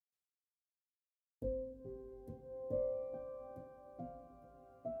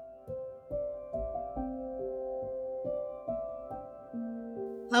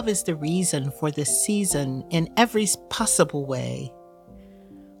love is the reason for this season in every possible way.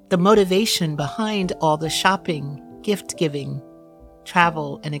 The motivation behind all the shopping, gift-giving,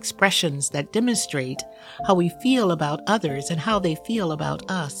 travel, and expressions that demonstrate how we feel about others and how they feel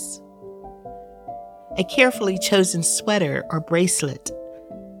about us. A carefully chosen sweater or bracelet,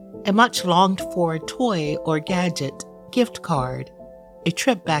 a much longed-for toy or gadget, gift card, a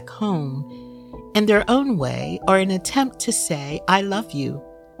trip back home, in their own way, or an attempt to say, I love you.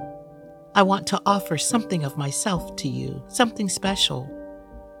 I want to offer something of myself to you, something special.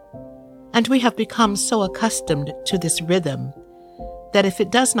 And we have become so accustomed to this rhythm that if it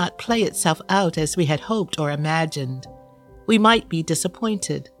does not play itself out as we had hoped or imagined, we might be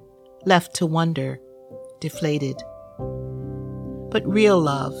disappointed, left to wonder, deflated. But real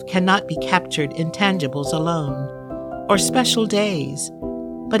love cannot be captured in tangibles alone, or special days,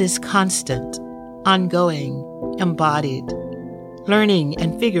 but is constant, ongoing, embodied, learning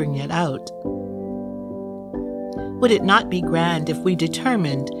and figuring it out. Would it not be grand if we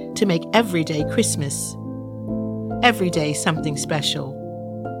determined to make every day Christmas, every day something special,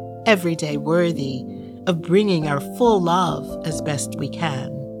 every day worthy of bringing our full love as best we can?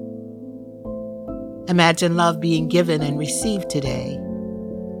 Imagine love being given and received today,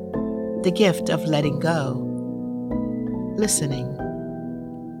 the gift of letting go, listening,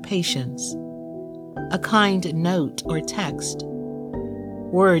 patience, a kind note or text,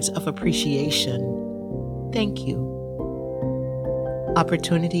 words of appreciation, thank you.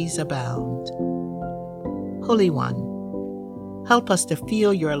 Opportunities abound. Holy One, help us to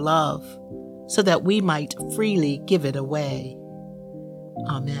feel your love so that we might freely give it away.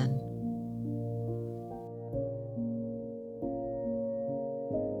 Amen.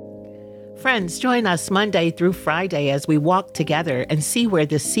 Friends, join us Monday through Friday as we walk together and see where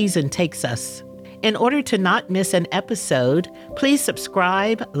this season takes us. In order to not miss an episode, please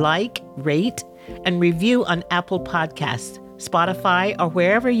subscribe, like, rate, and review on Apple Podcasts, Spotify, or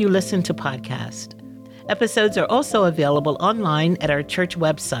wherever you listen to podcasts. Episodes are also available online at our church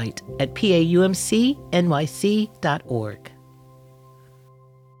website at paumcnyc.org.